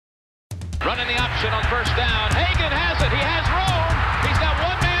Running the option on first down. Hagan has it. He has room. He's got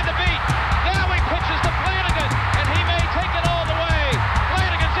one man to beat. Now he pitches to Flanagan, and he may take it all the way.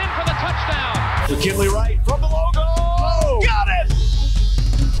 Flanagan's in for the touchdown. McKinley Wright from the logo. Oh, got it!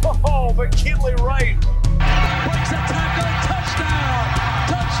 Oh, McKinley Wright. Breaks a tackle. Touchdown.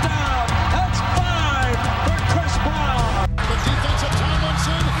 Touchdown. That's 5 for Chris Brown. The defense of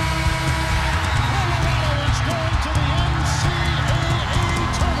Tomlinson. Colorado is going to the NCAA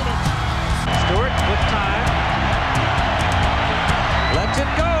tournament. Stewart with time. Lets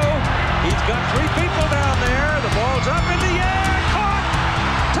it go. He's got 3 people down there. The ball's up in the air. Caught.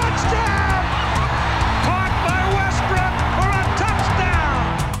 Touchdown. Caught by Westbrook for a touchdown.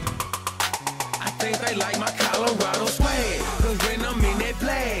 I think they like my Colorado swag. Cause when I'm in that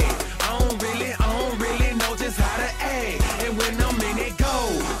play, I don't really know just how to act. And when I'm in it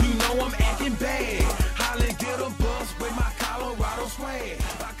go, you know I'm acting bad. Holly get a bus with my Colorado swag.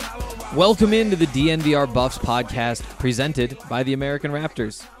 Welcome into the DNVR Buffs podcast presented by the American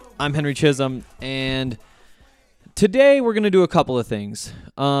Raptors. I'm Henry Chisholm, and today we're going to do a couple of things.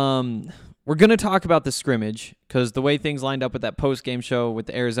 We're going to talk about the scrimmage, because the way things lined up with that post-game show with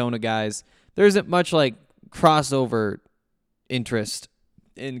the Arizona guys, there isn't much like crossover interest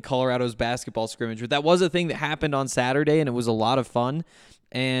in Colorado's basketball scrimmage. But that was a thing that happened on Saturday, and it was a lot of fun,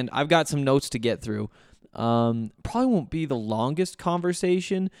 and I've got some notes to get through. Probably won't be the longest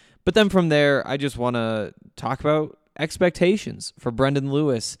conversation, but then from there, I just want to talk about expectations for Brendan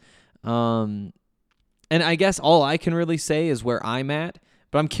Lewis. And I guess all I can really say is where I'm at,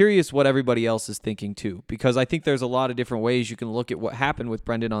 but I'm curious what everybody else is thinking too, because I think there's a lot of different ways you can look at what happened with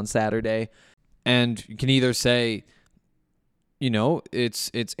Brendan on Saturday, and you can either say, you know,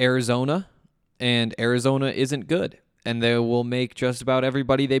 it's Arizona, and Arizona isn't good, and they will make just about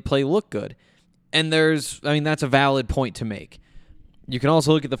everybody they play look good. And that's a valid point to make. You can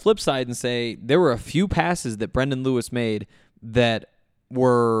also look at the flip side and say there were a few passes that Brendan Lewis made that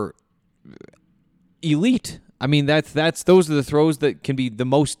were elite. I mean, those are the throws that can be the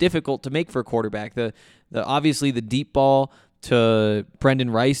most difficult to make for a quarterback. The obviously the deep ball to Brendan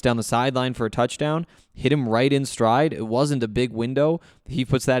Rice down the sideline for a touchdown hit him right in stride. It wasn't a big window. He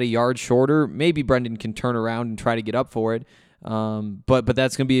puts that a yard shorter. Maybe Brendan can turn around and try to get up for it. But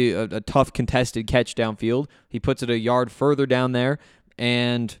that's going to be a tough contested catch downfield. He puts it a yard further down there,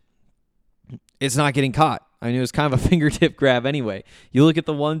 and it's not getting caught. I mean, it was kind of a fingertip grab anyway. You look at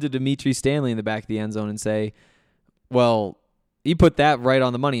the one to Dimitri Stanley in the back of the end zone and say, well, he put that right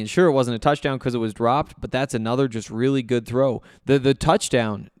on the money. And sure, it wasn't a touchdown because it was dropped, but that's another just really good throw. The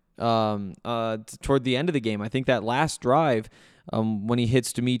touchdown toward the end of the game, I think that last drive when he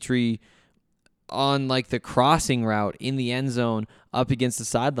hits Dimitri on like the crossing route in the end zone up against the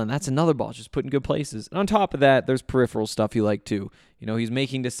sideline, that's another ball just put in good places. And on top of that, there's peripheral stuff you like too. You know, he's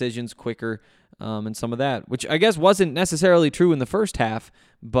making decisions quicker and some of that, which I guess wasn't necessarily true in the first half,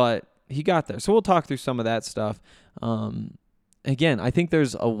 but he got there. So we'll talk through some of that stuff. Again, I think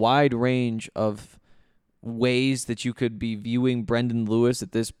there's a wide range of ways that you could be viewing Brendan Lewis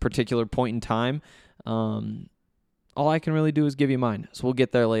at this particular point in time. All I can really do is give you mine. So we'll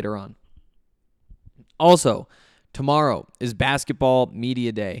get there later on. Also, tomorrow is Basketball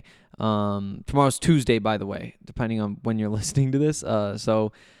Media Day. Tomorrow's Tuesday, by the way, depending on when you're listening to this.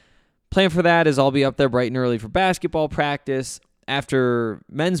 So plan for that is I'll be up there bright and early for basketball practice. After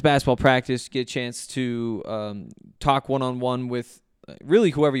men's basketball practice, get a chance to talk one-on-one with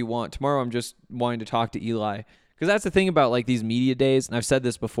really whoever you want. Tomorrow I'm just wanting to talk to Eli, because that's the thing about like these media days, and I've said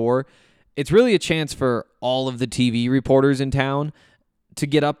this before, it's really a chance for all of the TV reporters in town to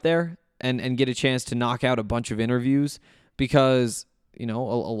get up there and get a chance to knock out a bunch of interviews, because, you know,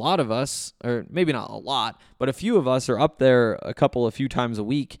 a lot of us, or maybe not a lot, but a few of us are up there a few times a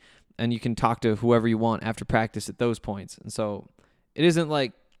week, and you can talk to whoever you want after practice at those points. And so it isn't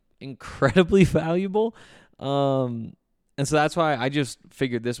like incredibly valuable. And so that's why I just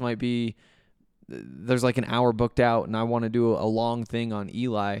figured this might be, there's like an hour booked out, and I want to do a long thing on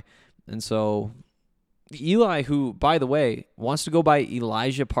Eli. And so Eli, who, by the way, wants to go by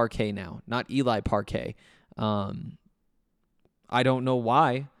Elijah Parquet now, not Eli Parquet. I don't know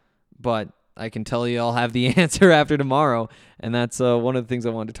why, but I can tell you I'll have the answer after tomorrow, and that's one of the things I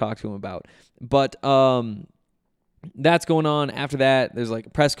wanted to talk to him about. But that's going on. After that, there's like a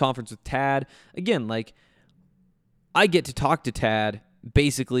press conference with Tad. Again, like, I get to talk to Tad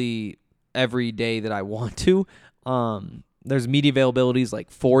basically every day that I want to. There's media availabilities like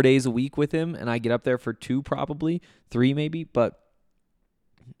 4 days a week with him, and I get up there for 2, probably 3 maybe. But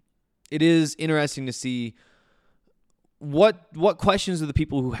it is interesting to see what questions do the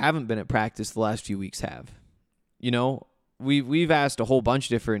people who haven't been at practice the last few weeks have. You know, we've asked a whole bunch of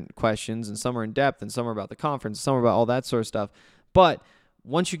different questions, and some are in depth, and some are about the conference, some are about all that sort of stuff. But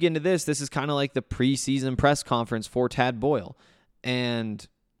once you get into this is kind of like the preseason press conference for Tad Boyle, and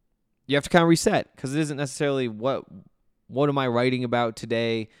you have to kind of reset because it isn't necessarily what am I writing about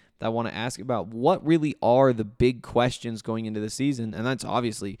today that I want to ask about. What really are the big questions going into the season? And that's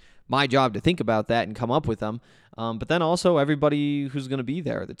obviously my job to think about that and come up with them. But then also everybody who's going to be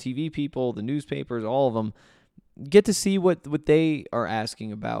there, the TV people, the newspapers, all of them, get to see what they are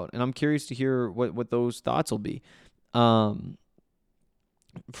asking about. And I'm curious to hear what those thoughts will be. From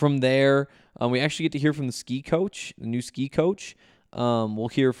there, we actually get to hear from the new ski coach. We'll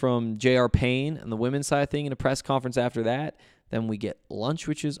hear from J.R. Payne and the women's side thing in a press conference after that. Then we get lunch,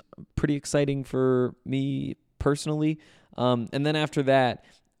 which is pretty exciting for me personally. And then after that,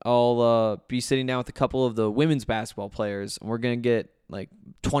 I'll be sitting down with a couple of the women's basketball players, and we're going to get like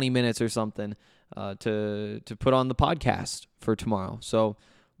 20 minutes or something to put on the podcast for tomorrow. So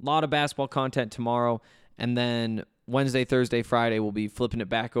a lot of basketball content tomorrow. And then Wednesday, Thursday, Friday, we'll be flipping it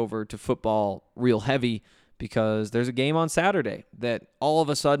back over to football real heavy because there's a game on Saturday that all of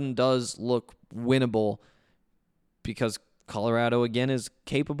a sudden does look winnable because Colorado, again, is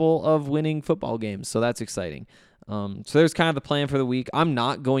capable of winning football games. So that's exciting. So there's kind of the plan for the week. I'm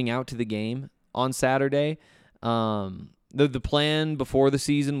not going out to the game on Saturday. The plan before the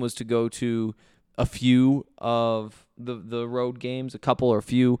season was to go to a few of the road games, a couple or a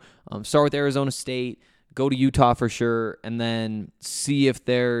few. Start with Arizona State, go to Utah for sure, and then see if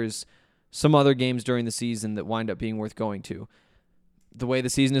there's some other games during the season that wind up being worth going to. The way the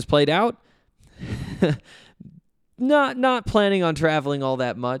season is played out, not planning on traveling all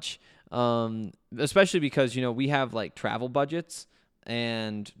that much, especially because, we have like travel budgets,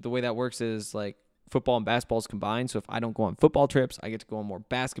 and the way that works is like football and basketball is combined. So if I don't go on football trips, I get to go on more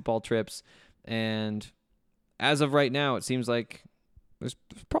basketball trips. And as of right now, it seems like there's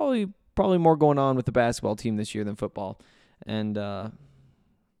probably more going on with the basketball team this year than football. And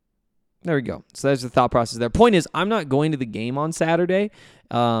there we go. So there's the thought process there. Point is, I'm not going to the game on Saturday.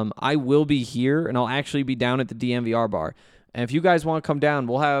 I will be here, and I'll actually be down at the DNVR bar. And if you guys want to come down,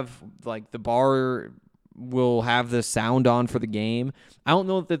 we'll have, like, the bar will have the sound on for the game. I don't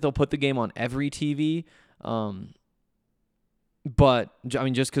know that they'll put the game on every TV, but, I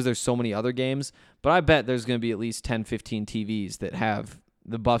mean, just because there's so many other games. But I bet there's going to be at least 10, 15 TVs that have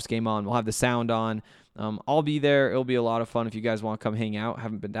the Buffs game on. We'll have the sound on. I'll be there. It'll be a lot of fun if you guys want to come hang out.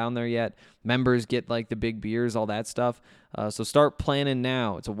 Haven't been down there yet. Members get like the big beers, all that stuff. So start planning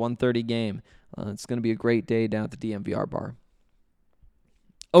now. It's a 1:30 game. It's going to be a great day down at the DNVR bar.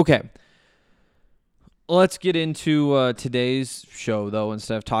 Okay. Let's get into today's show, though,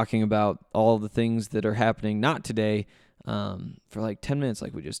 instead of talking about all the things that are happening, not today, for like 10 minutes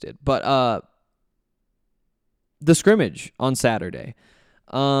like we just did. But the scrimmage on Saturday.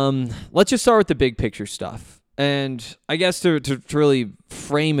 Let's just start with the big picture stuff. And I guess to really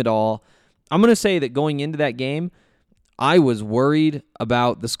frame it all, I'm going to say that going into that game, I was worried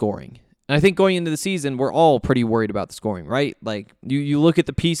about the scoring. And I think going into the season, we're all pretty worried about the scoring, right? Like, you look at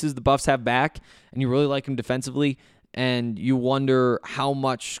the pieces the Buffs have back, and you really like them defensively, and you wonder how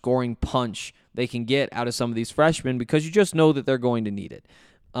much scoring punch they can get out of some of these freshmen because you just know that they're going to need it.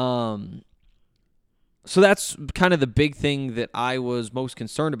 So that's kind of the big thing that I was most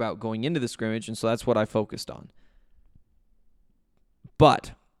concerned about going into the scrimmage, and so that's what I focused on.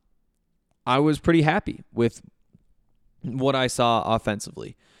 But I was pretty happy with what I saw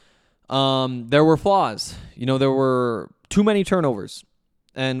offensively. There were flaws. There were too many turnovers,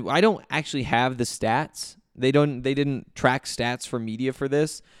 and I don't actually have the stats. They didn't track stats for media for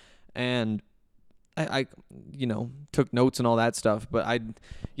this, and I took notes and all that stuff, but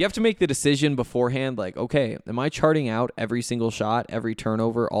you have to make the decision beforehand, like, okay, am I charting out every single shot, every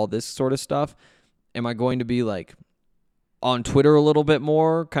turnover, all this sort of stuff? Am I going to be like on Twitter a little bit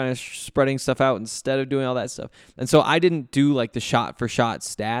more, kind of spreading stuff out instead of doing all that stuff? And so I didn't do like the shot for shot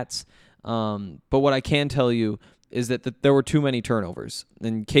stats. But what I can tell you is that there were too many turnovers,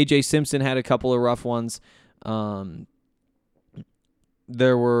 and KJ Simpson had a couple of rough ones. He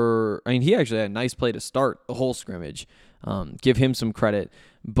actually had a nice play to start the whole scrimmage. Give him some credit.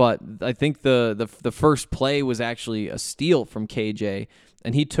 But I think the first play was actually a steal from KJ,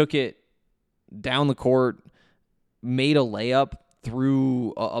 and he took it down the court, made a layup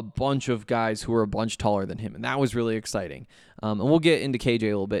through a bunch of guys who were a bunch taller than him, and that was really exciting. And we'll get into KJ a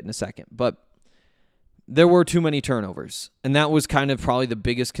little bit in a second. But there were too many turnovers, and that was kind of probably the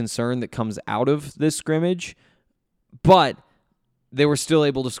biggest concern that comes out of this scrimmage. But they were still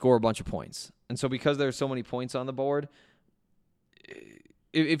able to score a bunch of points. And so because there's so many points on the board,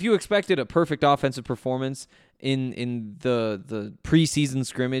 if you expected a perfect offensive performance in the preseason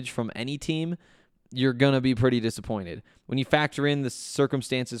scrimmage from any team, you're going to be pretty disappointed. When you factor in the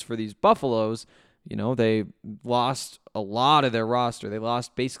circumstances for these Buffaloes, they lost a lot of their roster. They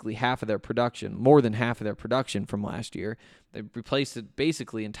lost basically half of their production, more than half of their production from last year. They replaced it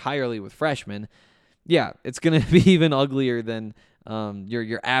basically entirely with freshmen. Yeah, it's going to be even uglier than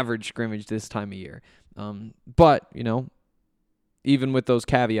your average scrimmage this time of year. But, even with those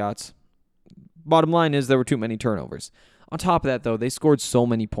caveats, bottom line is there were too many turnovers. On top of that, though, they scored so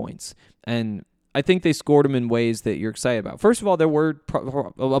many points. And I think they scored them in ways that you're excited about. First of all, there were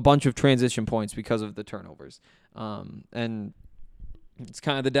a bunch of transition points because of the turnovers. And it's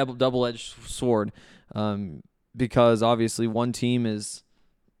kind of the double-edged sword because obviously one team is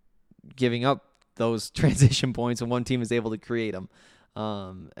giving up those transition points and one team is able to create them.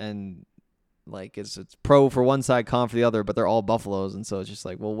 And like it's pro for one side, con for the other, but they're all Buffaloes. And so it's just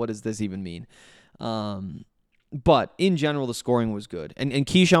like, well, what does this even mean? But in general, the scoring was good, and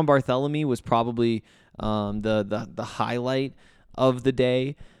Keyshawn Bartholomew was probably the highlight of the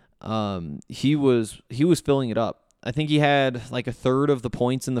day. He was filling it up. I think he had like a third of the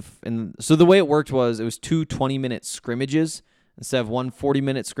points so the way it worked was it was 2 20-minute scrimmages instead of one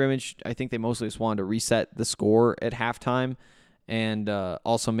 40-minute scrimmage. I think they mostly just wanted to reset the score at halftime and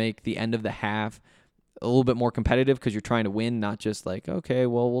also make the end of the half a little bit more competitive because you're trying to win, not just like, okay,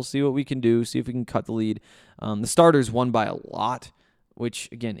 well, we'll see what we can do, see if we can cut the lead. The starters won by a lot, which,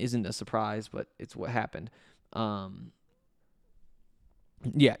 again, isn't a surprise, but it's what happened. Keyshawn,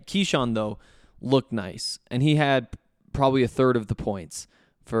 though, looked nice, and he had probably a third of the points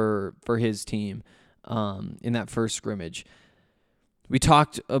for his team in that first scrimmage. We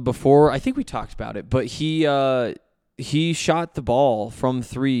talked before, I think we talked about it, but he shot the ball from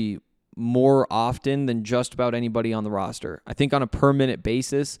three more often than just about anybody on the roster. I think on a per minute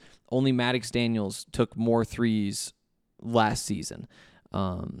basis, only Maddox Daniels took more threes last season.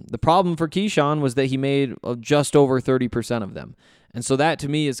 The problem for Keyshawn was that he made just over 30% of them. And so that to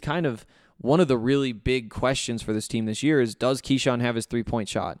me is kind of one of the really big questions for this team this year is, does Keyshawn have his 3-point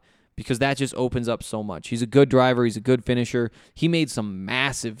shot? Because that just opens up so much. He's a good driver. He's a good finisher. He made some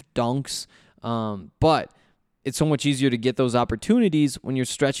massive dunks. But it's so much easier to get those opportunities when you're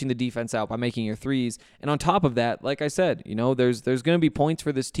stretching the defense out by making your threes. And on top of that, like I said, there's going to be points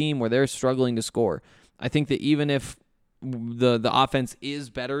for this team where they're struggling to score. I think that even if the offense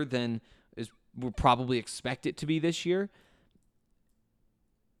is better than we'll probably expect it to be this year,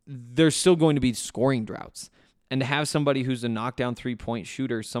 there's still going to be scoring droughts. And to have somebody who's a knockdown 3-point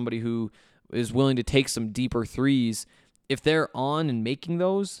shooter, somebody who is willing to take some deeper threes, if they're on and making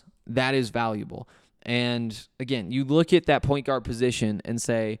those, that is valuable. And again, you look at that point guard position and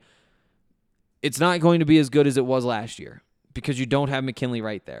say, it's not going to be as good as it was last year because you don't have McKinley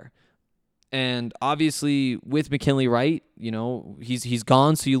Wright there. And obviously with McKinley Wright, he's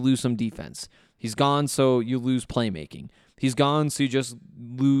gone, so you lose some defense. He's gone, so you lose playmaking. He's gone, so you just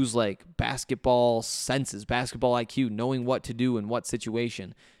lose like basketball senses, basketball IQ, knowing what to do in what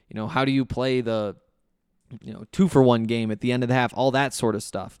situation. How do you play the 2-for-1 game at the end of the half, all that sort of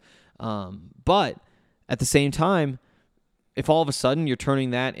stuff. But at the same time, if all of a sudden you're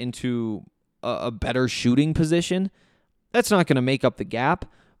turning that into a better shooting position, that's not going to make up the gap,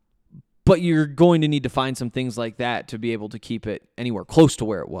 but you're going to need to find some things like that to be able to keep it anywhere close to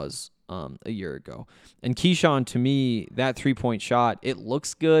where it was a year ago. And Keyshawn, to me, that 3-point shot, it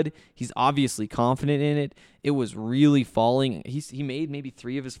looks good. He's obviously confident in it. It was really falling. He made maybe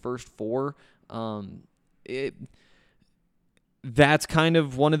 3 of his first 4. That's kind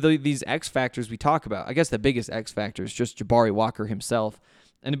of one of these X factors we talk about. I guess the biggest X factor is just Jabari Walker himself.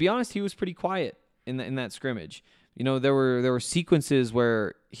 And to be honest, he was pretty quiet in that scrimmage. There were sequences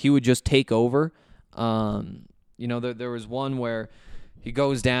where he would just take over. There was one where he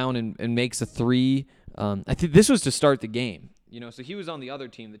goes down and makes a 3. I think this was to start the game. So he was on the other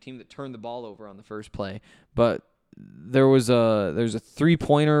team, the team that turned the ball over on the first play. But there's a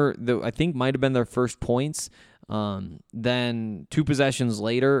 3-pointer that I think might have been their first points. Then 2 possessions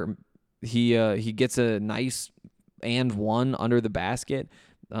later, he gets a nice and 1 under the basket,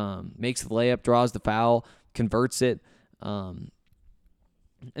 makes the layup, draws the foul, converts it. And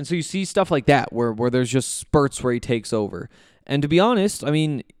so you see stuff like that where there's just spurts where he takes over. And to be honest, I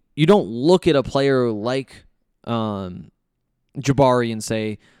mean, you don't look at a player like Jabari and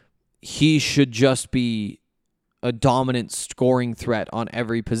say he should just be a dominant scoring threat on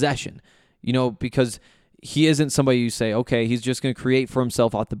every possession, because he isn't somebody you say, okay, he's just going to create for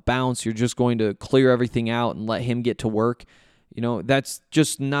himself off the bounce. You're just going to clear everything out and let him get to work. That's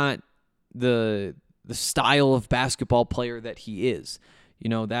just not the style of basketball player that he is.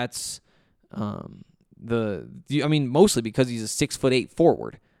 That's mostly because he's a 6'8"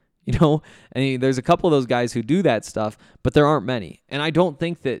 forward. There's a couple of those guys who do that stuff, but there aren't many. And I don't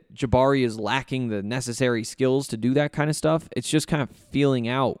think that Jabari is lacking the necessary skills to do that kind of stuff. It's just kind of feeling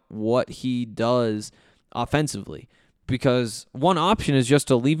out what he does offensively, because one option is just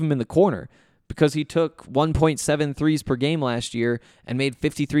to leave him in the corner, because he took 1.7 threes per game last year and made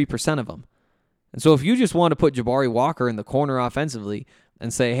 53% of them. And so if you just want to put Jabari Walker in the corner offensively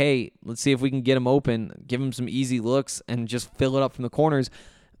and say, hey, let's see if we can get him open, give him some easy looks, and just fill it up from the corners,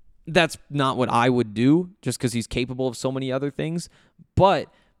 that's not what I would do, just because he's capable of so many other things.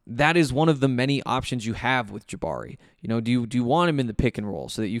 But that is one of the many options you have with Jabari. Do you want him in the pick and roll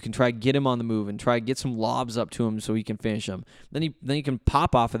so that you can try to get him on the move and try to get some lobs up to him so he can finish them? Then you can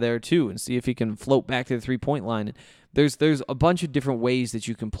pop off of there too and see if he can float back to the 3-point line. There's a bunch of different ways that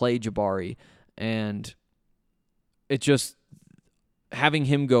you can play Jabari, and it just having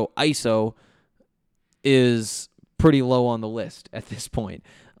him go ISO is pretty low on the list at this point.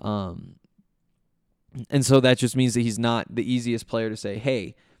 And so that just means that he's not the easiest player to say,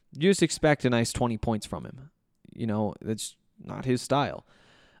 hey, you just expect a nice 20 points from him. That's not his style.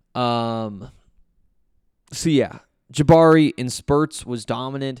 So yeah, Jabari in spurts was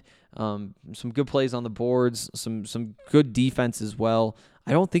dominant. Some good plays on the boards, some good defense as well.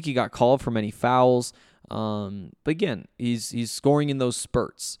 I don't think he got called for many fouls. But again, he's scoring in those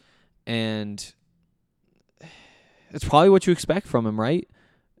spurts, and it's probably what you expect from him, right?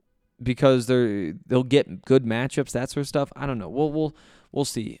 Because they'll get good matchups, that sort of stuff. I don't know. We'll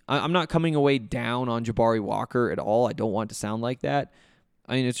see. I'm not coming away down on Jabari Walker at all. I don't want it to sound like that.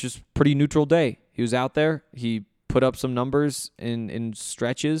 It's just pretty neutral day. He was out there. He put up some numbers in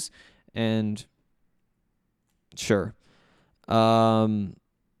stretches, and sure. What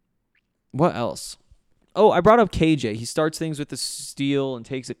else? Oh, I brought up KJ. He starts things with the steal and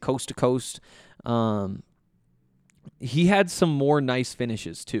takes it coast to coast. He had some more nice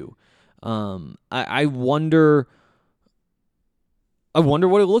finishes too. I wonder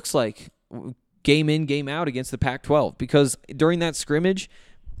what it looks like game in, game out against the Pac-12, because during that scrimmage,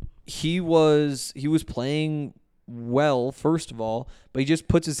 he was playing well, first of all, but he just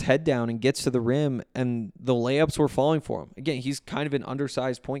puts his head down and gets to the rim, and the layups were falling for him. Again, he's kind of an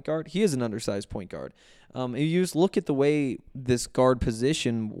undersized point guard. He is an undersized point guard. If you just look at the way this guard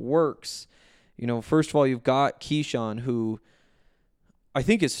position works, first of all, you've got Keyshawn, who I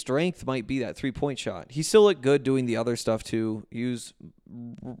think his strength might be that 3-point shot. He still looked good doing the other stuff too. He was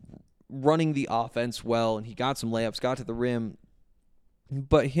running the offense well, and he got some layups, got to the rim.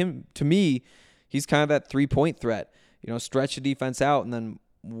 But to me, he's kind of that 3-point threat. Stretch the defense out and then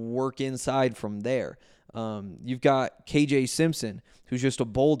work inside from there. You've got KJ Simpson, who's just a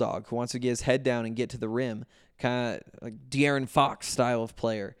bulldog who wants to get his head down and get to the rim, kind of like De'Aaron Fox style of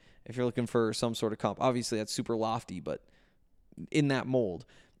player. If you're looking for some sort of comp, obviously that's super lofty, but in that mold.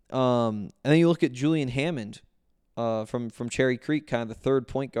 And then you look at Julian Hammond from Cherry Creek, kind of the third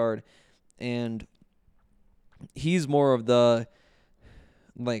point guard, and he's more of the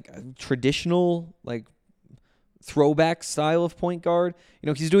traditional throwback style of point guard.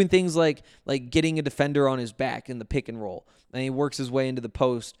 He's doing things like getting a defender on his back in the pick and roll, and he works his way into the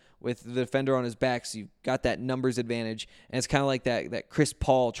post with the defender on his back, so you've got that numbers advantage, and it's kind of like that Chris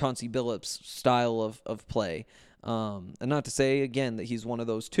Paul, Chauncey Billups style of play. And not to say, again, that he's one of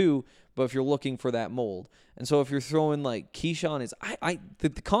those two, but if you're looking for that mold. And so if you're throwing Keyshawn, the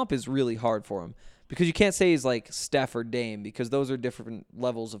comp is really hard for him, because you can't say he's like Steph or Dame, because those are different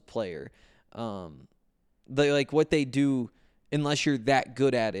levels of player. What they do, unless you're that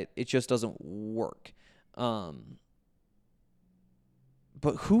good at it, it just doesn't work.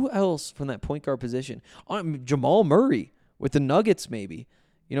 But who else from that point guard position? Jamal Murray with the Nuggets, maybe.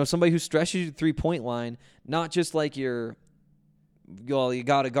 Somebody who stretches you 3-point line, not just like you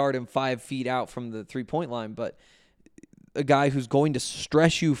got to guard him 5 feet out from the 3-point line, but a guy who's going to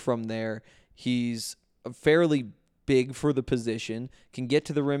stress you from there. He's fairly big for the position, can get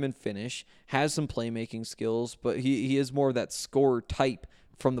to the rim and finish, has some playmaking skills, but he is more of that scorer type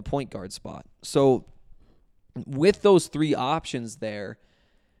from the point guard spot. So with those three options there,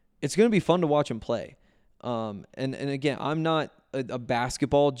 it's going to be fun to watch him play. And again, I'm not a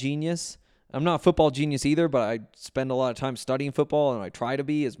basketball genius. I'm not a football genius either, but I spend a lot of time studying football, and I try to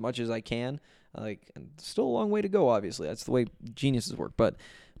be as much as I can. Still a long way to go, obviously. That's the way geniuses work. But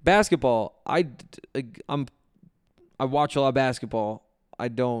basketball, I watch a lot of basketball.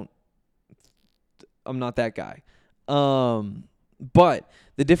 I'm not that guy. But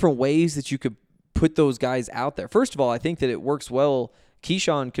the different ways that you could put those guys out there. First of all, I think that it works well.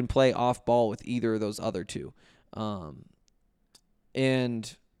 Keyshawn can play off ball with either of those other two.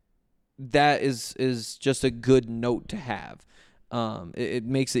 And that is just a good note to have. It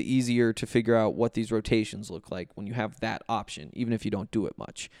makes it easier to figure out what these rotations look like when you have that option, even if you don't do it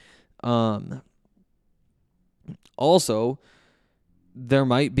much. Also, there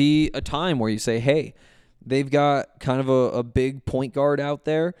might be a time where you say, hey, they've got kind of a big point guard out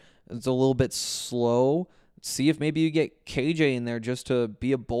there. It's a little bit slow. See if maybe you get KJ in there just to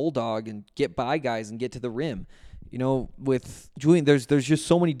be a bulldog and get by guys and get to the rim. You know, with Julian, there's just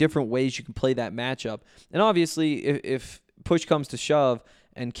so many different ways you can play that matchup. And obviously, if push comes to shove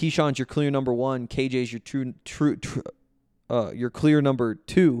and Keyshawn's your clear number 1, KJ's your clear number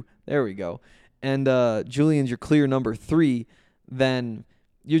 2, there we go, and Julian's your clear number 3, then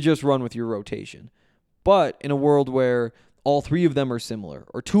you just run with your rotation. But in a world where all 3 of them are similar,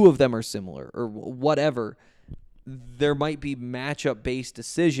 or 2 of them are similar, or whatever, there might be matchup-based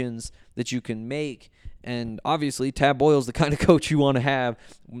decisions that you can make. And obviously, Tad Boyle's the kind of coach you want to have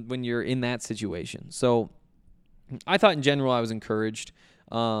when you're in that situation. So I thought in general I was encouraged.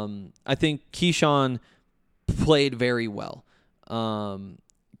 I think Keyshawn played very well.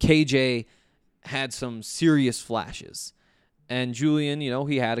 KJ had some serious flashes. And Julian,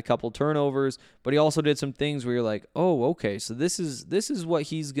 he had a couple turnovers, but he also did some things where you're like, oh, okay, so this is what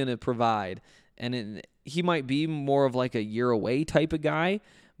he's going to provide. And he might be more of like a year away type of guy,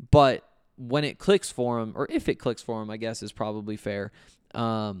 but when it clicks for him, or if it clicks for him, I guess is probably fair,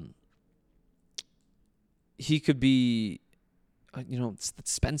 he could be,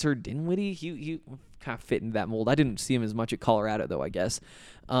 Spencer Dinwiddie. He kind of fit into that mold. I didn't see him as much at Colorado, though, I guess.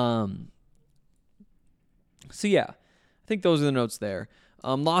 So, yeah, I think those are the notes there.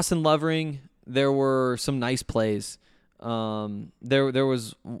 Lawson Lovering, there were some nice plays. There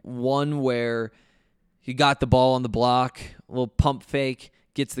was one where he got the ball on the block, a little pump fake,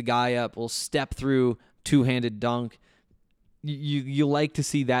 gets the guy up, will step through, two-handed dunk. You like to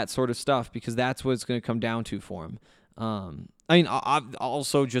see that sort of stuff because that's what it's going to come down to for him.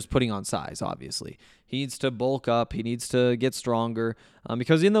 Also just putting on size, obviously. He needs to bulk up. He needs to get stronger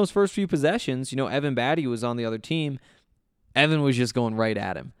because in those first few possessions, Evan Batty was on the other team. Evan was just going right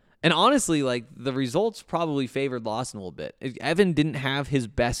at him. And honestly, the results probably favored Lawson a little bit. Evan didn't have his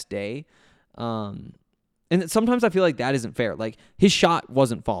best day. And sometimes I feel like that isn't fair. His shot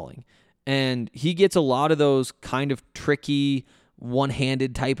wasn't falling. And he gets a lot of those kind of tricky,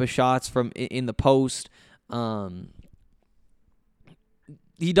 one-handed type of shots from in the post.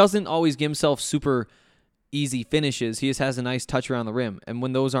 He doesn't always give himself super easy finishes. He just has a nice touch around the rim. And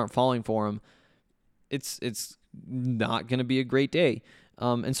when those aren't falling for him, it's not going to be a great day.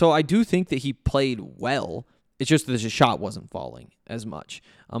 And so I do think that he played well. It's just that his shot wasn't falling as much.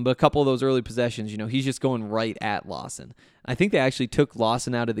 But a couple of those early possessions, he's just going right at Lawson. I think they actually took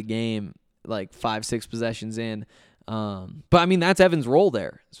Lawson out of the game 5-6 possessions in. But, that's Evan's role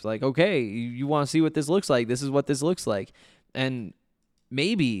there. It's okay, you want to see what this looks like. This is what this looks like. And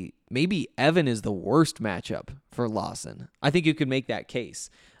maybe Evan is the worst matchup for Lawson. I think you could make that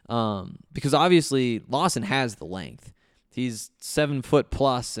case. Because obviously Lawson has the length. He's 7 foot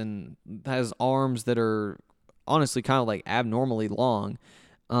plus and has arms that are honestly kind of abnormally long.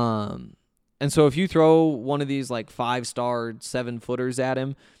 And so if you throw one of these 5-star 7-footers at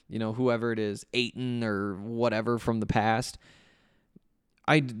him, whoever it is, Ayton or whatever from the past,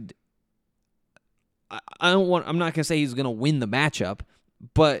 I'm not going to say he's going to win the matchup,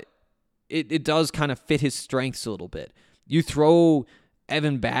 but it does kind of fit his strengths a little bit. You throw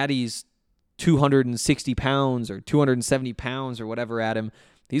Evan Batty's 260 pounds or 270 pounds or whatever at him,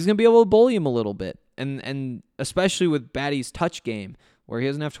 he's going to be able to bully him a little bit. And especially with Batty's touch game, where he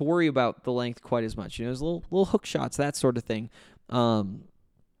doesn't have to worry about the length quite as much. There's little hook shots, that sort of thing.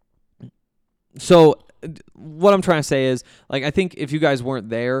 So what I'm trying to say is, I think if you guys weren't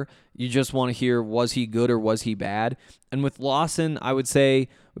there, you just want to hear, was he good or was he bad? And with Lawson, I would say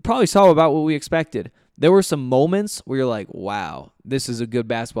we probably saw about what we expected. There were some moments where you're like, wow, this is a good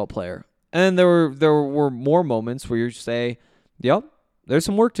basketball player. And there were more moments where you say, yep, there's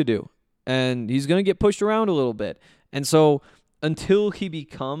some work to do. And he's going to get pushed around a little bit. And so until he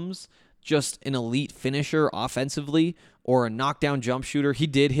becomes just an elite finisher offensively or a knockdown jump shooter, he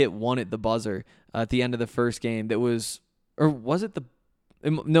did hit one at the buzzer at the end of the first game. That was, or was it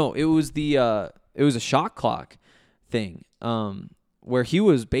no, it was it was a shot clock thing where he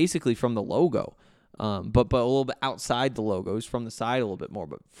was basically from the logo, but a little bit outside the logo. He was from the side a little bit more,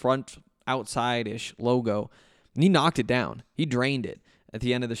 but front outside-ish logo. And he knocked it down. He drained it at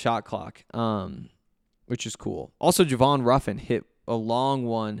the end of the shot clock, which is cool. Also, Javon Ruffin hit a long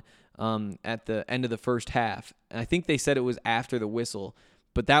one at the end of the first half. And I think they said it was after the whistle,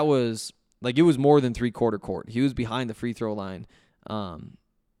 but that was, it was more than three-quarter court. He was behind the free throw line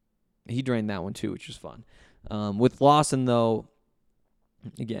He drained that one too, which was fun. With Lawson, though,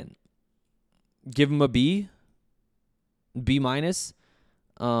 again, give him a B minus,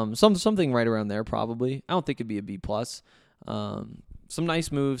 something right around there probably. I don't think it'd be a B plus. Some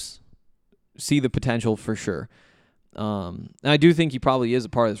nice moves, see the potential for sure. And I do think he probably is a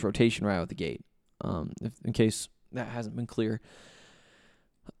part of this rotation right out the gate. In case that hasn't been clear.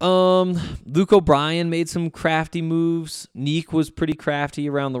 Luke O'Brien made some crafty moves. Neek was pretty crafty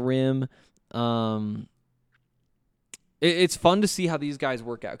around the rim. It's fun to see how these guys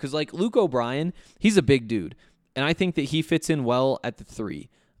work out. Because, like, Luke O'Brien, he's a big dude. And I think that he fits in well at the 3.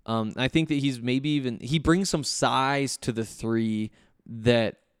 I think that he's maybe even... He brings some size to the 3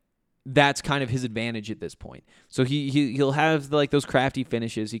 that's kind of his advantage at this point. So he'll have, like, those crafty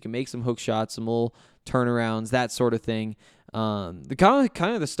finishes. He can make some hook shots, some little turnarounds, that sort of thing. The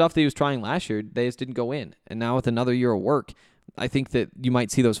kind of the stuff that he was trying last year, they just didn't go in. And now with another year of work, I think that you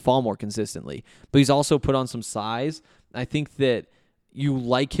might see those fall more consistently. But he's also put on some size. I think that you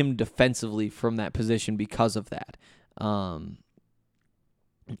like him defensively from that position because of that. And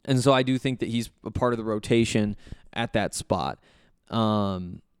so I do think that he's a part of the rotation at that spot.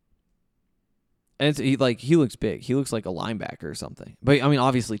 And he looks big. He looks like a linebacker or something. But, I mean,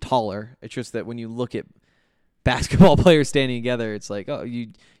 obviously taller. It's just that when you look at basketball players standing together, it's like, oh,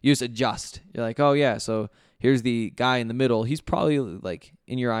 you just adjust. You're like, oh, yeah, so here's the guy in the middle. He's probably, like,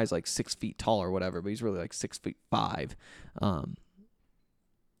 in your eyes, like 6 feet tall or whatever, but he's really like 6'5".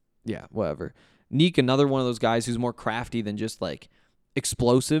 Yeah, whatever. Neek, another one of those guys who's more crafty than just, like,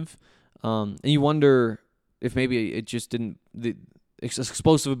 explosive. And you wonder if maybe it just didn't...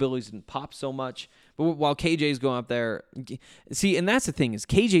 explosive abilities didn't pop so much. But while KJ's going up there, see, and that's the thing, is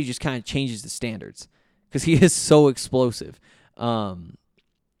KJ just kind of changes the standards because he is so explosive. And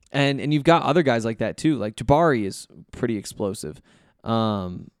you've got other guys like that too. Like Jabari is pretty explosive. Yeah,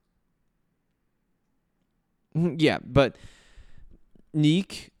 but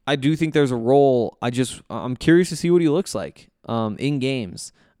Neek, I do think there's a role. I'm curious to see what he looks like in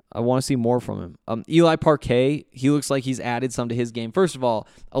games. I want to see more from him. Eli Parquet, he looks like he's added some to his game. First of all,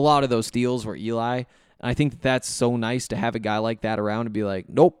 a lot of those steals were Eli. And I think that's so nice to have a guy like that around and be like,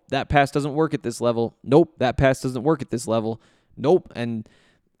 nope, that pass doesn't work at this level. Nope, that pass doesn't work at this level. Nope. And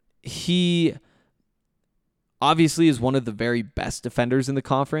he obviously is one of the very best defenders in the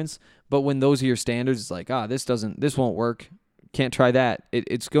conference. But when those are your standards, it's like, this won't work. Can't try that.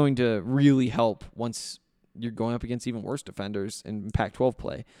 It's going to really help once you're going up against even worse defenders in Pac-12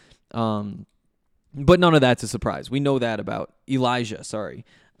 play. But none of that's a surprise. We know that about Elijah,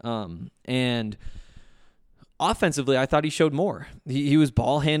 and offensively, I thought he showed more. He was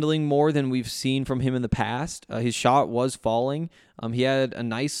ball handling more than we've seen from him in the past. His shot was falling. He had a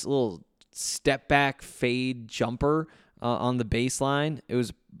nice little step back fade jumper on the baseline. It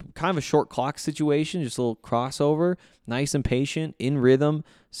was kind of a short clock situation, just a little crossover, nice and patient, in rhythm,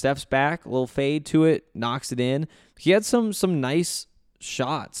 steps back, a little fade to it, knocks it in. He had some nice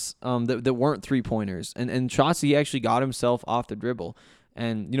shots that weren't three-pointers and shots that he actually got himself off the dribble.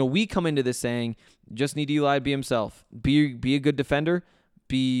 And, we come into this saying, just need Eli to be himself. Be a good defender,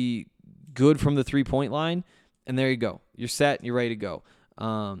 be good from the three-point line, and there you go. You're set, you're ready to go.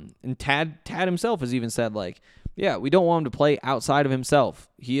 And Tad himself has even said, like, yeah, we don't want him to play outside of himself.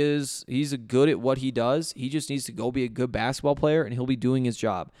 He's good at what he does. He just needs to go be a good basketball player, and he'll be doing his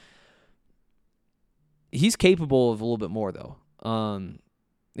job. He's capable of a little bit more, though.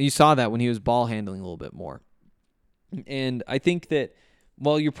 You saw that when he was ball handling a little bit more. And I think that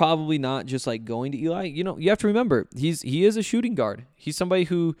while you're probably not just like going to Eli, you have to remember he is a shooting guard. He's somebody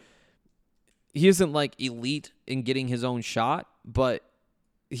who he isn't like elite in getting his own shot, but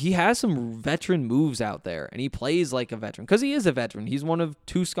he has some veteran moves out there, and he plays like a veteran because he is a veteran. He's one of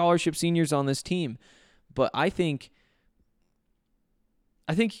 2 scholarship seniors on this team. But I think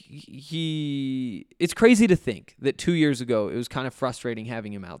it's crazy to think that 2 years ago it was kind of frustrating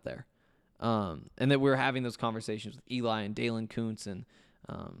having him out there. And that we were having those conversations with Eli and Dalen Kuntz, and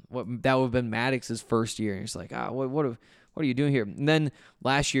what that would have been Maddox's first year. And he's like, what are you doing here? And then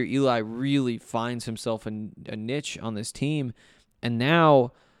last year, Eli really finds himself a niche on this team. And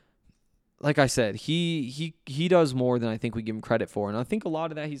now, like I said, he does more than I think we give him credit for. And I think a lot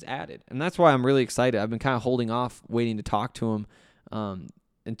of that he's added. And that's why I'm really excited. I've been kind of holding off, waiting to talk to him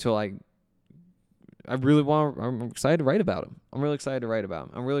until I'm excited to write about him. I'm really excited to write about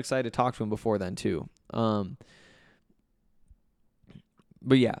him. I'm really excited to talk to him before then, too.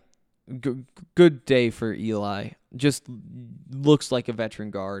 But yeah, good day for Eli. Just looks like a veteran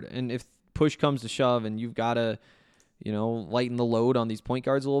guard. And if push comes to shove and you've got to, lighten the load on these point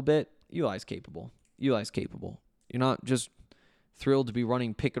guards a little bit, Eli's capable. You're not just thrilled to be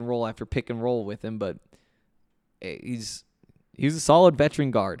running pick and roll after pick and roll with him, but he's a solid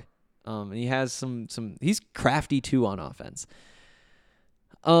veteran guard. And he has some he's crafty too on offense.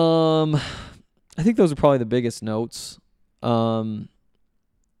 I think those are probably the biggest notes. Nothing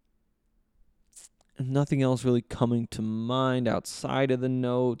else really coming to mind outside of the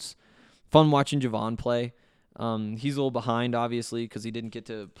notes. Fun watching Javon play. He's a little behind, obviously, because he didn't get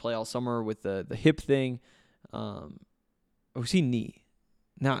to play all summer with the hip thing. Or was he knee?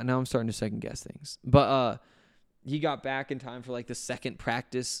 Now I'm starting to second guess things. But he got back in time for like the second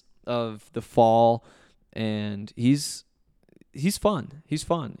practice of the fall, and he's fun. He's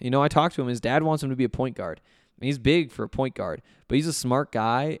fun. I talked to him. His dad wants him to be a point guard. He's big for a point guard, but he's a smart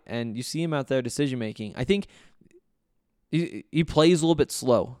guy, and you see him out there decision-making. I think he plays a little bit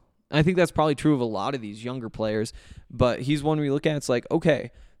slow. I think that's probably true of a lot of these younger players, but he's one where you look at, it's like,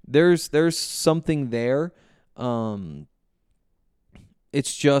 okay, there's something there.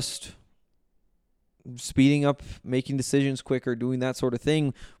 It's just speeding up, making decisions quicker, doing that sort of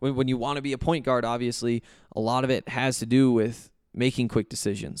thing. When you want to be a point guard, obviously, a lot of it has to do with making quick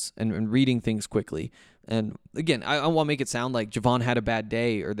decisions and reading things quickly. And again, I don't want to make it sound like Javon had a bad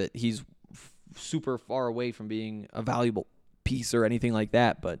day or that he's super far away from being a valuable piece or anything like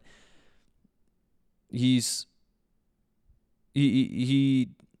that, but he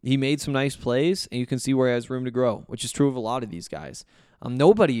made some nice plays, and you can see where he has room to grow, which is true of a lot of these guys.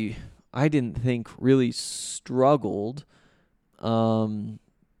 Nobody, I didn't think, really struggled. Evan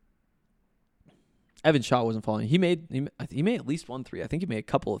Shaw wasn't falling. He made at least one three. I think he made a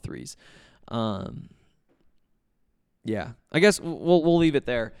couple of threes. Yeah, I guess we'll leave it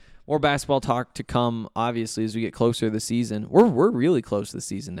there. More basketball talk to come, obviously, as we get closer to the season. We're really close to the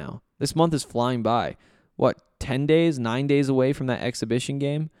season now. This month is flying by. What, 10 days, 9 days away from that exhibition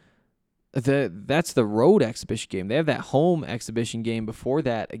game? That's the road exhibition game. They have that home exhibition game before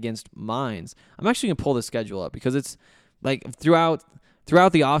that against Mines. I'm actually going to pull the schedule up because it's like throughout the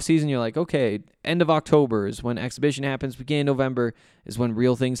offseason, you're like, okay, end of October is when exhibition happens. Beginning of November is when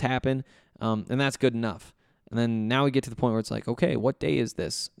real things happen, and that's good enough. And then now we get to the point where it's like, okay, what day is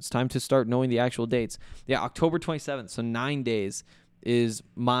this? It's time to start knowing the actual dates. Yeah, October 27th, so 9 days, is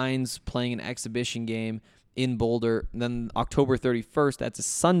Mines playing an exhibition game in Boulder. And then October 31st, that's a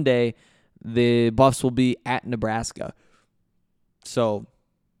Sunday, the Buffs will be at Nebraska. So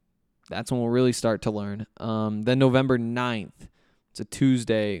that's when we'll really start to learn. Then November 9th, it's a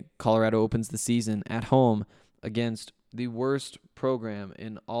Tuesday, Colorado opens the season at home against the worst program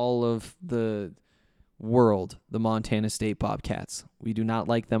in all of the world, the Montana State Bobcats. We do not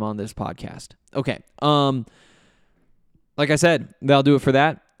like them on this podcast. Okay. Like I said, that'll do it for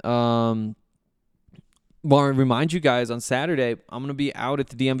that. Well, I remind you guys, on Saturday, I'm going to be out at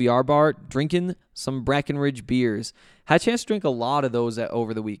the DMVR bar drinking some Breckenridge beers. Had a chance to drink a lot of those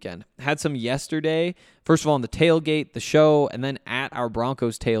over the weekend. Had some yesterday, first of all on the tailgate, the show, and then at our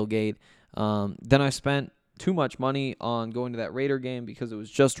Broncos tailgate. Then I spent too much money on going to that Raider game because it was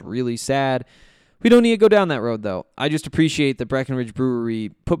just really sad. We don't need to go down that road, though. I just appreciate that Breckenridge Brewery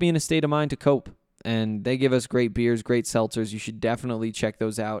put me in a state of mind to cope. And they give us great beers, great seltzers. You should definitely check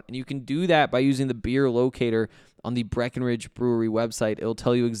those out. And you can do that by using the beer locator on the Breckenridge Brewery website. It'll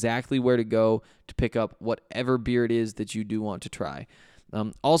tell you exactly where to go to pick up whatever beer it is that you do want to try.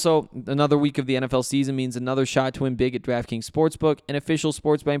 Also, another week of the NFL season means another shot to win big at DraftKings Sportsbook, an official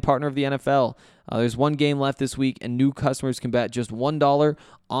sports betting partner of the NFL. There's one game left this week, and new customers can bet just $1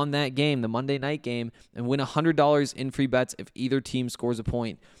 on that game, the Monday night game, and win $100 in free bets if either team scores a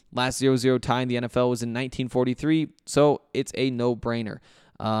point. Last 0-0 tie in the NFL was in 1943, so it's a no-brainer.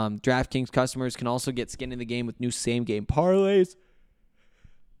 DraftKings customers can also get skin in the game with new same-game parlays.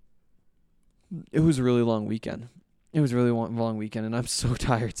 It was a really long weekend. And I'm so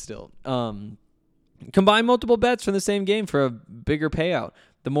tired still. Combine multiple bets from the same game for a bigger payout.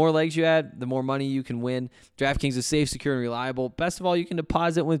 The more legs you add, the more money you can win. DraftKings is safe, secure, and reliable. Best of all, you can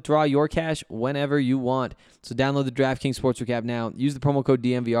deposit and withdraw your cash whenever you want. So download the DraftKings Sportsbook app now. Use the promo code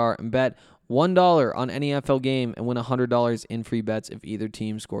DMVR and bet $1 on any NFL game and win $100 in free bets if either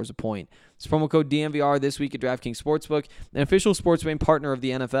team scores a point. It's promo code DMVR this week at DraftKings Sportsbook, an official sports betting partner of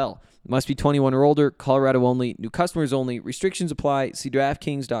the NFL. Must be 21 or older, Colorado only, new customers only. Restrictions apply. See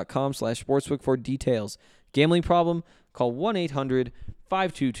DraftKings.com/sportsbook for details. Gambling problem? Call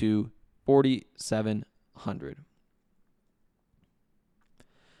 1-800-522-4700.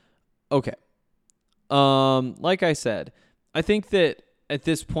 Okay. Like I said, I think that at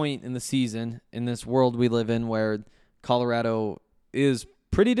this point in the season, in this world we live in where Colorado is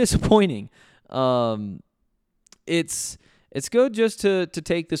pretty disappointing, it's good just to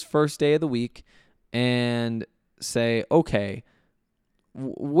take this first day of the week and say, okay,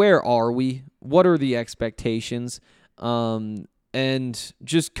 where are we? What are the expectations? And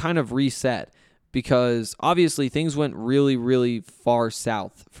just kind of reset, because obviously things went really, really far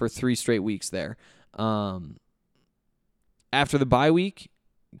south for 3 straight weeks there. After the bye week,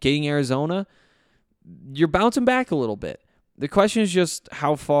 getting Arizona, you're bouncing back a little bit. The question is just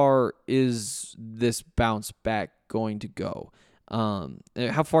how far is this bounce back going to go?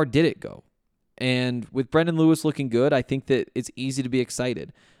 How far did it go? And with Brendan Lewis looking good, I think that it's easy to be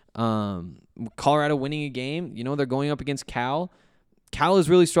excited. Colorado winning a game, they're going up against Cal. Cal has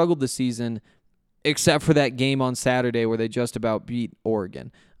really struggled this season, except for that game on Saturday where they just about beat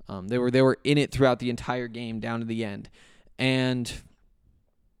Oregon. They were in it throughout the entire game down to the end. And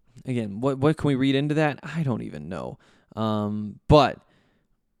again, what can we read into that? I don't even know. But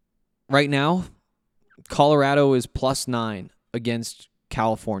right now, Colorado is +9 against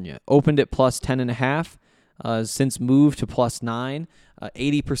California. Opened at +10.5. Since moved to +9.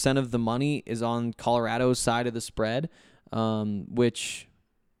 80% of the money is on Colorado's side of the spread, which,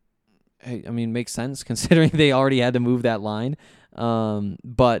 makes sense considering they already had to move that line.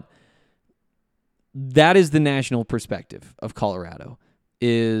 But that is the national perspective of Colorado,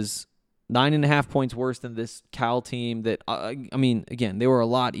 is 9.5 points worse than this Cal team that, again, they were a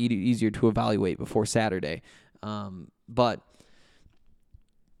lot easier to evaluate before Saturday. But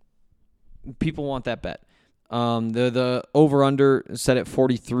people want that bet. The over-under set at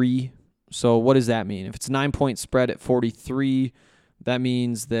 43. So what does that mean? If it's a 9-point spread at 43, that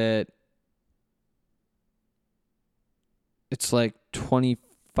means that it's like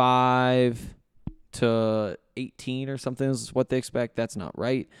 25 to 18 or something is what they expect. That's not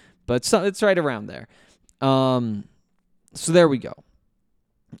right, but it's right around there. So there we go.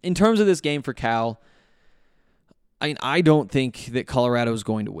 In terms of this game for Cal, I don't think that Colorado is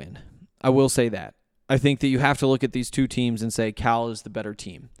going to win. I will say that. I think that you have to look at these two teams and say Cal is the better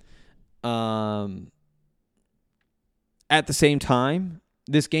team. At the same time,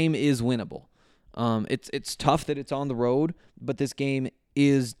 this game is winnable. It's tough that it's on the road, but this game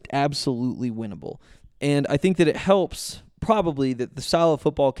is absolutely winnable. And I think that it helps probably that the style of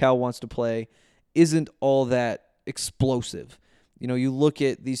football Cal wants to play isn't all that explosive. You look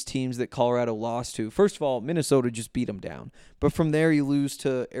at these teams that Colorado lost to. First of all, Minnesota just beat them down. But from there, you lose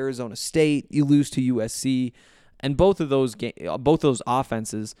to Arizona State, you lose to USC, and both of those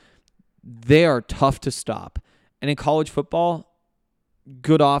offenses, they are tough to stop. And in college football,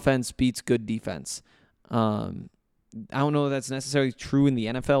 good offense beats good defense. I don't know if that's necessarily true in the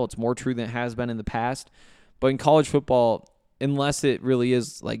NFL. It's more true than it has been in the past. But in college football, unless it really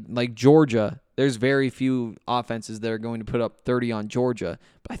is like Georgia, there's very few offenses that are going to put up 30 on Georgia.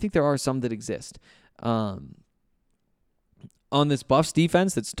 But I think there are some that exist. On this Buffs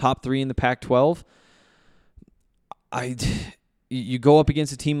defense that's top 3 in the Pac-12, you go up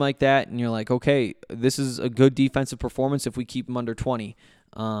against a team like that and you're like, okay, this is a good defensive performance if we keep them under 20.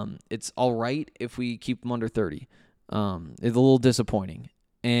 It's all right if we keep them under 30. It's a little disappointing.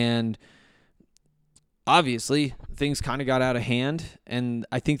 And obviously, things kind of got out of hand, and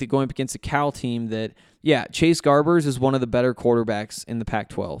I think that going up against a Cal team that, Chase Garbers is one of the better quarterbacks in the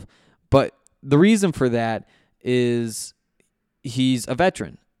Pac-12. But the reason for that is he's a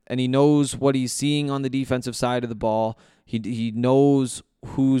veteran, and he knows what he's seeing on the defensive side of the ball. He knows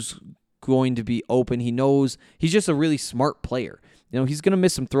who's going to be open. He knows he's just a really smart player. He's going to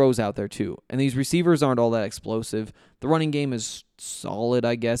miss some throws out there too. And these receivers aren't all that explosive. The running game is solid,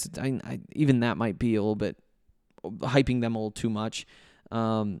 I guess. Even that might be a little bit hyping them a little too much.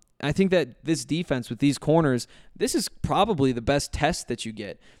 I think that this defense with these corners, this is probably the best test that you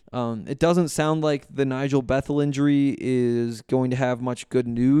get. It doesn't sound like the Nigel Bethel injury is going to have much good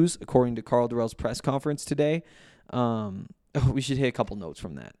news, according to Karl Dorrell's press conference today. We should hit a couple notes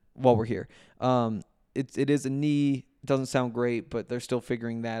from that while we're here. It is a knee. Doesn't sound great, but they're still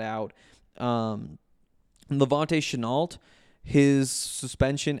figuring that out. Levante Chenault, his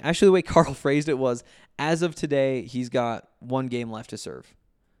suspension, actually the way Carl phrased it was, as of today, he's got 1 game left to serve.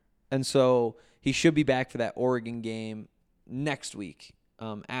 And so he should be back for that Oregon game next week,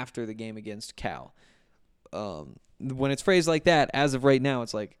 after the game against Cal. When it's phrased like that, as of right now,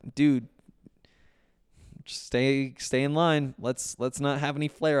 it's like, dude, just stay in line. Let's not have any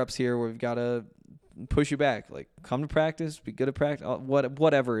flare-ups here where we've got to push you back. Like, come to practice, be good at practice,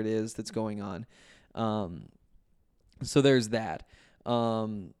 whatever it is that's going on. So there's that.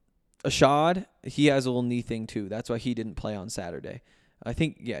 Ashad, he has a little knee thing too. That's why he didn't play on Saturday. I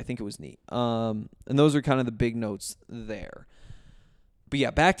think it was knee. And those are kind of the big notes there. But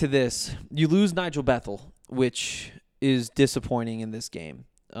yeah, back to this. You lose Nigel Bethel, which is disappointing in this game.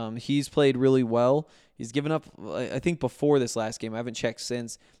 He's played really well. He's given up, I think before this last game, I haven't checked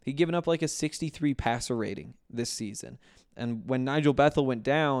since, he'd given up like a 63 passer rating this season. And when Nigel Bethel went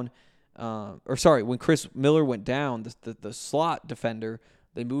down, when Chris Miller went down, the slot defender,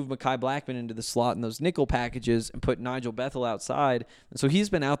 they moved Mekhi Blackman into the slot in those nickel packages and put Nigel Bethel outside. And so he's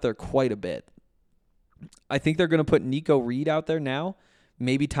been out there quite a bit. I think they're going to put Nico Reed out there now.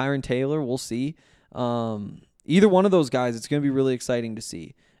 Maybe Tyron Taylor. We'll see. Either one of those guys, it's going to be really exciting to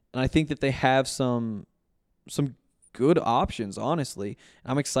see. And I think that they have some good options, honestly.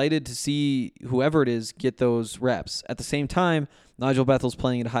 I'm excited to see whoever it is get those reps. At the same time, Nigel Bethel's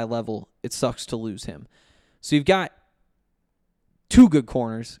playing at a high level. It sucks to lose him. So you've got two good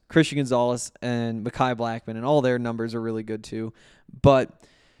corners, Christian Gonzalez and Mekhi Blackman, and all their numbers are really good too. But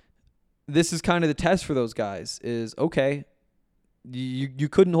this is kind of the test for those guys is, okay, you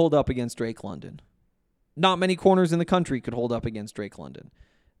couldn't hold up against Drake London. Not many corners in the country could hold up against Drake London.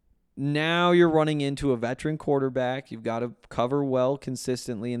 Now you're running into a veteran quarterback. You've got to cover well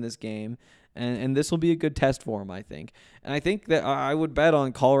consistently in this game, and this will be a good test for him, I think. And I think that I would bet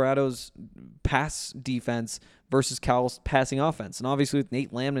on Colorado's pass defense versus Cal's passing offense. And obviously with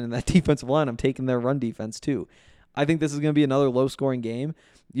Nate Landman in that defensive line, I'm taking their run defense too. I think this is going to be another low-scoring game.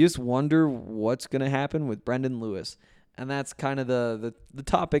 You just wonder what's going to happen with Brendan Lewis. And that's kind of the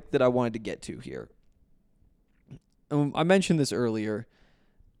topic that I wanted to get to here. I mentioned this earlier.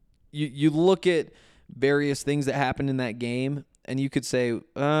 You look at various things that happened in that game, and you could say,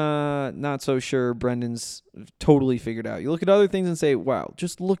 not so sure Brendan's totally figured out. You look at other things and say, wow,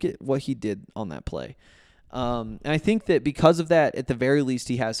 just look at what he did on that play. And I think that because of that, at the very least,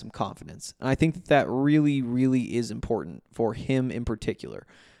 he has some confidence. And I think that really, really is important for him in particular.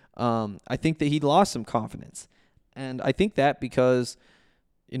 I think that he lost some confidence. And I think that because,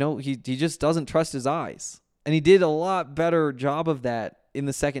 he just doesn't trust his eyes. And he did a lot better job of that in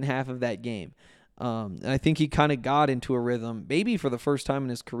the second half of that game. And I think he kind of got into a rhythm, maybe for the first time in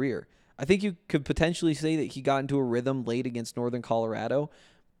his career. I think you could potentially say that he got into a rhythm late against Northern Colorado.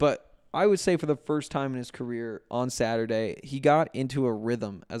 But I would say for the first time in his career on Saturday, he got into a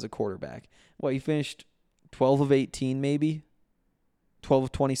rhythm as a quarterback. He finished 12 of 18 maybe? 12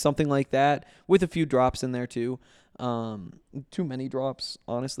 of 20, something like that, with a few drops in there too. Too many drops,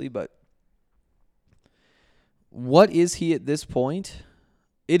 honestly, but what is he at this point?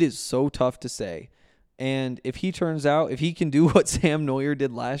 It is so tough to say. And if he can do what Sam Noyer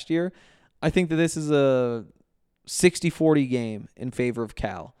did last year, I think that this is a 60-40 game in favor of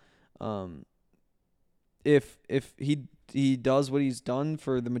Cal. If he does what he's done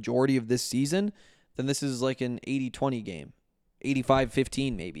for the majority of this season, then this is like an 80-20 game,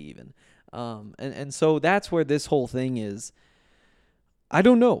 85-15 maybe even. And so that's where this whole thing is. I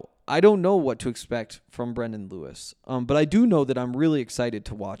don't know. I don't know what to expect from Brendan Lewis. But I do know that I'm really excited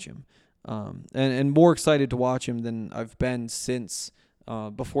to watch him. And more excited to watch him than I've been since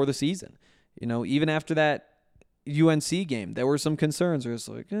before the season. Even after that UNC game, there were some concerns. It was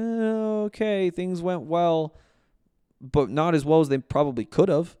like, okay, things went well, but not as well as they probably could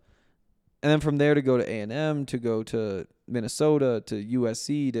have. And then from there to go to A&M, to go to Minnesota, to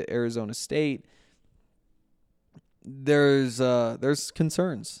USC, to Arizona State, there's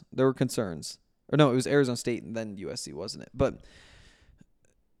concerns. There were concerns. Or no, it was Arizona State and then USC, wasn't it? But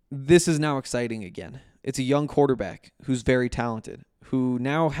this is now exciting again. It's a young quarterback who's very talented, who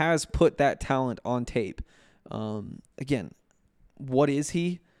now has put that talent on tape. Again, what is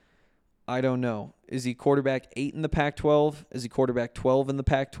he? I don't know. Is he quarterback 8 in the Pac-12? Is he quarterback 12 in the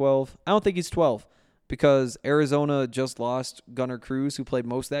Pac-12? I don't think he's 12 because Arizona just lost Gunnar Cruz, who played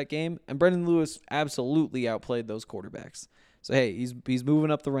most of that game, and Brendan Lewis absolutely outplayed those quarterbacks. So, hey, he's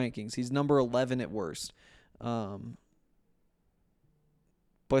moving up the rankings. He's number 11 at worst. But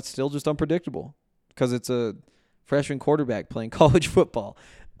still just unpredictable because it's a freshman quarterback playing college football.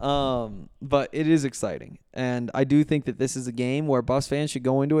 But it is exciting. And I do think that this is a game where Buffs fans should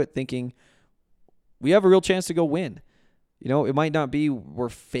go into it thinking we have a real chance to go win. It might not be we're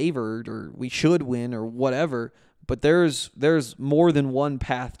favored or we should win or whatever, but there's more than one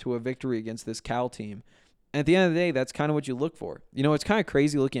path to a victory against this Cal team. And at the end of the day, that's kind of what you look for. It's kind of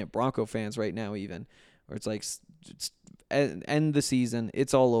crazy looking at Bronco fans right now even, where it's like end the season,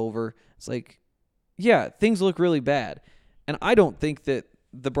 it's all over. It's like, yeah, things look really bad. And I don't think that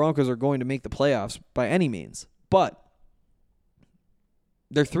the Broncos are going to make the playoffs by any means, but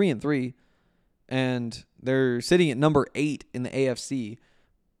they're 3-3 and they're sitting at number 8 in the AFC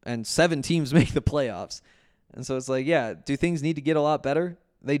and 7 teams make the playoffs. And so it's like, yeah, do things need to get a lot better?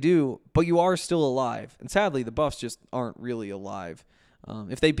 They do, but you are still alive. And sadly, the Buffs just aren't really alive.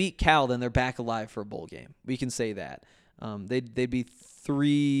 If they beat Cal, then they're back alive for a bowl game. We can say that. They'd be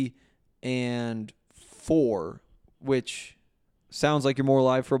 3-4, which sounds like you're more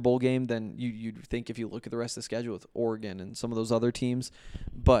alive for a bowl game than you'd think if you look at the rest of the schedule with Oregon and some of those other teams.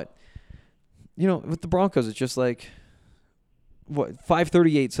 But, with the Broncos, it's just like,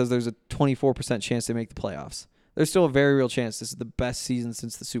 538 says there's a 24% chance they make the playoffs. There's still a very real chance. This is the best season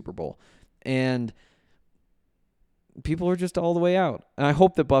since the Super Bowl. And people are just all the way out. And I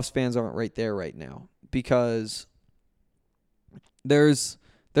hope that Buffs fans aren't right there right now, because there's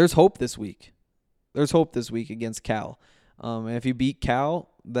hope this week. There's hope this week against Cal. And if you beat Cal,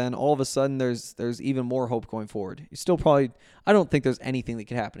 then all of a sudden there's even more hope going forward. You still I don't think there's anything that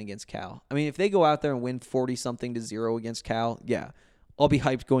could happen against Cal. I mean, if they go out there and win 40-something to 0 against Cal, yeah, I'll be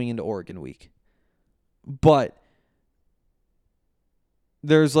hyped going into Oregon week. But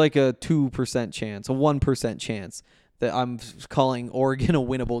there's like a 2% chance, a 1% chance that I'm calling Oregon a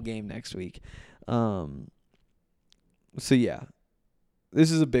winnable game next week. So yeah. This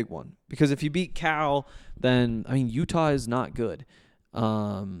is a big one, because if you beat Cal, then, Utah is not good.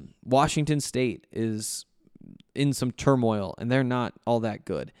 Washington State is in some turmoil, and they're not all that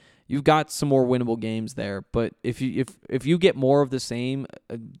good. You've got some more winnable games there, but if you get more of the same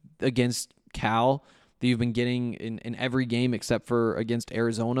against Cal that you've been getting in every game except for against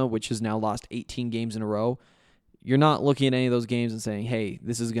Arizona, which has now lost 18 games in a row, you're not looking at any of those games and saying, hey,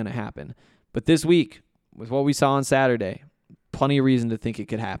 this is going to happen. But this week, with what we saw on Saturday, plenty of reason to think it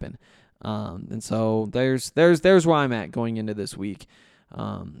could happen. And so there's where I'm at going into this week.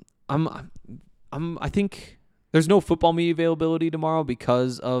 I think there's no football media availability tomorrow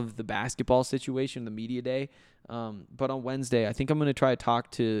because of the basketball situation, the media day. But on Wednesday, I think I'm going to try to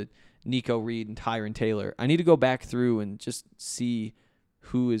talk to Nico Reed and Tyron Taylor. I need to go back through and just see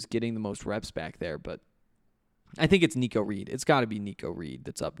who is getting the most reps back there. But I think it's Nico Reed. It's got to be Nico Reed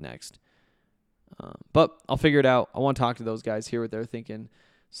that's up next. But I'll figure it out. I want to talk to those guys, hear what they're thinking,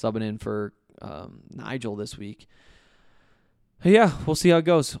 subbing in for Nigel this week. Yeah, we'll see how it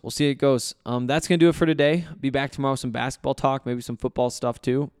goes. That's going to do it for today. Be back tomorrow with some basketball talk, maybe some football stuff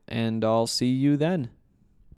too, and I'll see you then.